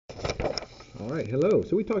All right, hello.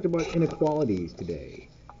 So we talked about inequalities today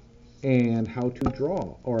and how to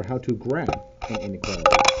draw or how to graph an inequality.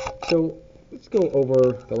 So let's go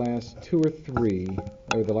over the last two or three,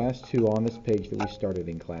 or the last two on this page that we started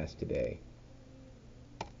in class today.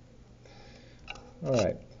 All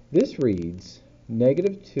right, this reads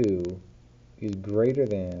 -2 is greater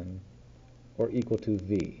than or equal to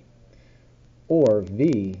v, or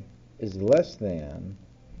v is less than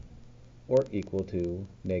or equal to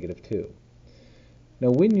 -2. Now,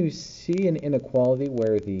 when you see an inequality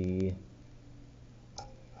where the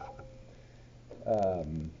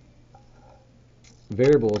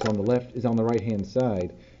variable is on the left is on the right-hand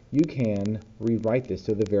side, you can rewrite this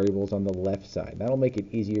so the variable is on the left side. That'll make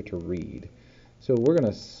it easier to read. So we're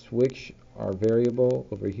going to switch our variable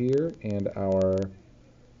over here and our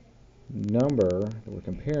number that we're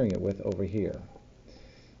comparing it with over here.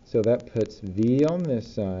 So that puts v on this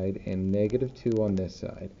side and -2 on this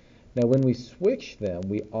side. Now when we switch them,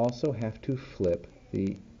 we also have to flip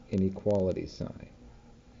the inequality sign,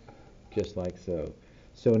 just like so.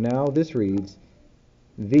 So now this reads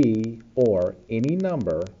v, or any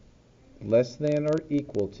number less than or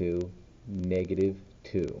equal to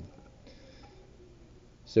 -2.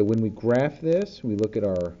 So when we graph this, we look at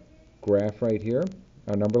our graph right here,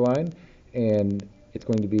 our number line, and it's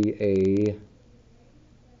going to be a,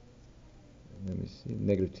 let me see,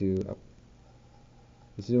 -2.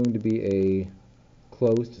 This is going to be a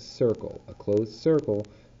closed circle. A closed circle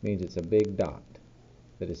means it's a big dot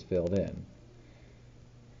that is filled in.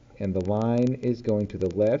 And the line is going to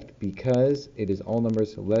the left because it is all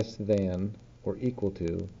numbers less than or equal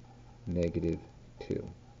to -2.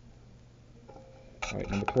 All right,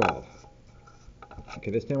 number 12.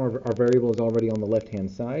 Okay, this time our variable is already on the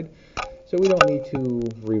left-hand side, so we don't need to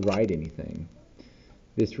rewrite anything.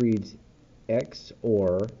 This reads x,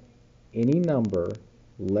 or any number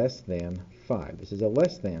less than 5. This is a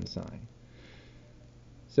less than sign.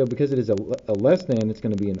 So because it is a less than, it's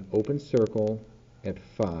going to be an open circle at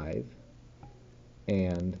 5,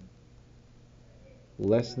 and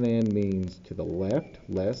less than means to the left.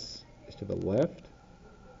 Less is to the left.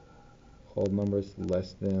 All numbers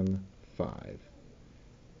less than 5.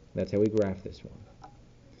 That's how we graph this one.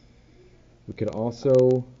 We could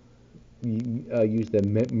also use the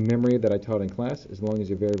memory that I taught in class. As long as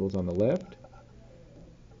your variable is on the left,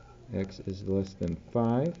 x is less than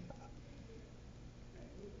 5.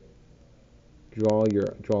 Draw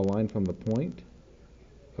a line from the point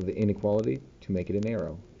of the inequality to make it an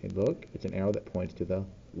arrow. And look, it's an arrow that points to the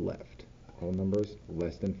left. All numbers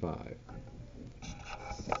less than 5.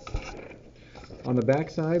 On the back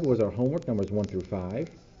side was our homework, numbers 1 through 5.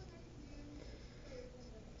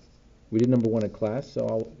 We did number 1 in class, so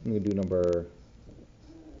I'm going to do number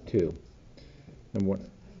 2. Number 1.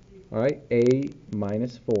 All right, a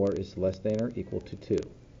minus 4 is less than or equal to 2.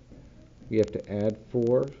 We have to add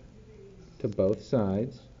 4 to both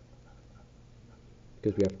sides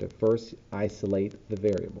because we have to first isolate the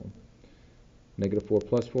variable. -4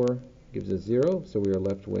 plus 4 gives us 0, so we are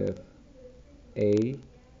left with a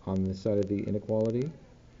on this side of the inequality.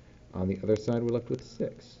 On the other side, we're left with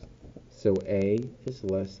 6. So a is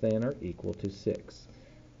less than or equal to 6.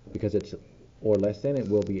 Because it's or less than, it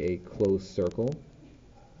will be a closed circle.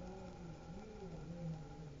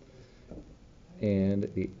 And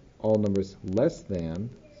the all numbers less than,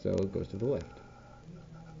 so it goes to the left.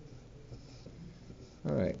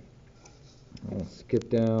 All right. I'll skip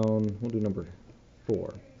down. We'll do number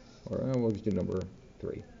 4. Or we'll just do number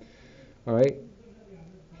 3. All right.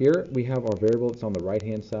 Here we have our variable that's on the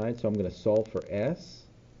right-hand side, so I'm going to solve for s,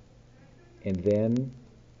 and then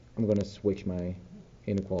I'm going to switch my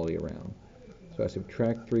inequality around. So I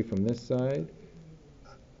subtract 3 from this side,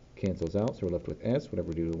 cancels out, so we're left with s. Whatever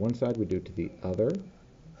we do to one side, we do to the other.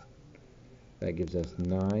 That gives us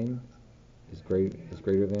 9 is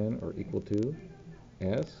greater than or equal to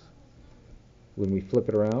s. When we flip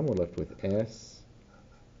it around, we're left with s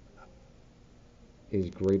is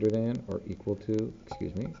greater than or equal to,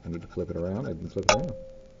 excuse me, I need to flip it around. I didn't flip it around.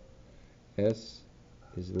 S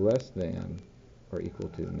is less than or equal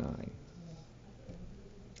to 9.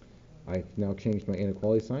 I've now changed my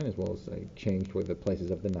inequality sign, as well as I changed where the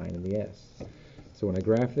places of the 9 and the s. So when I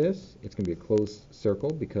graph this, it's going to be a closed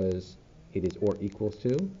circle because it is or equals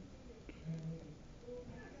to.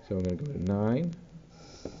 So I'm going to go to 9,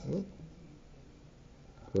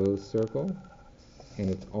 closed circle, and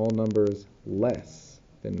it's all numbers less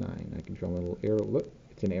than 9. I can draw my little arrow. Look,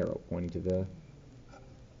 it's an arrow pointing to the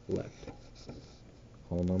left.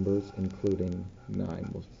 All numbers, including 9,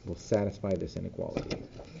 will satisfy this inequality.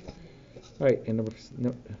 All right, and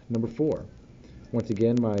number 4. Once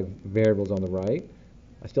again, my variable's on the right.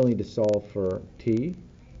 I still need to solve for t.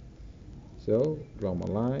 So draw my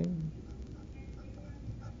line.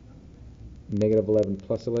 Negative 11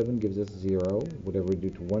 plus 11 gives us 0. Whatever we do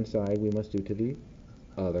to one side, we must do to the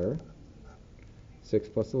other. 6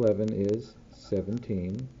 plus 11 is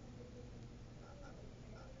 17.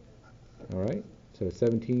 Alright, so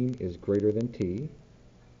 17 is greater than t.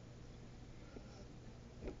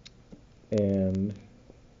 And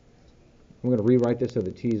I'm going to rewrite this so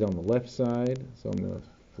that t is on the left side. So I'm going to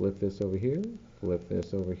flip this over here, flip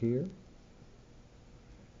this over here,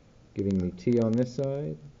 giving me t on this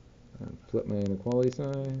side. Flip my inequality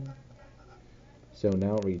sign. So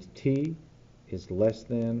now it reads t is less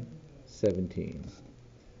than 17.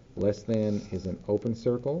 Less than is an open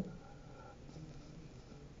circle,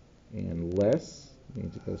 and less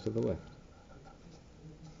means it goes to the left.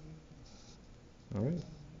 All right,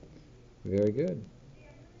 very good.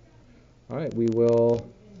 All right, we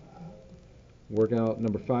will work out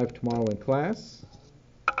number 5 tomorrow in class,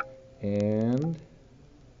 and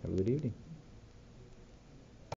have a good evening.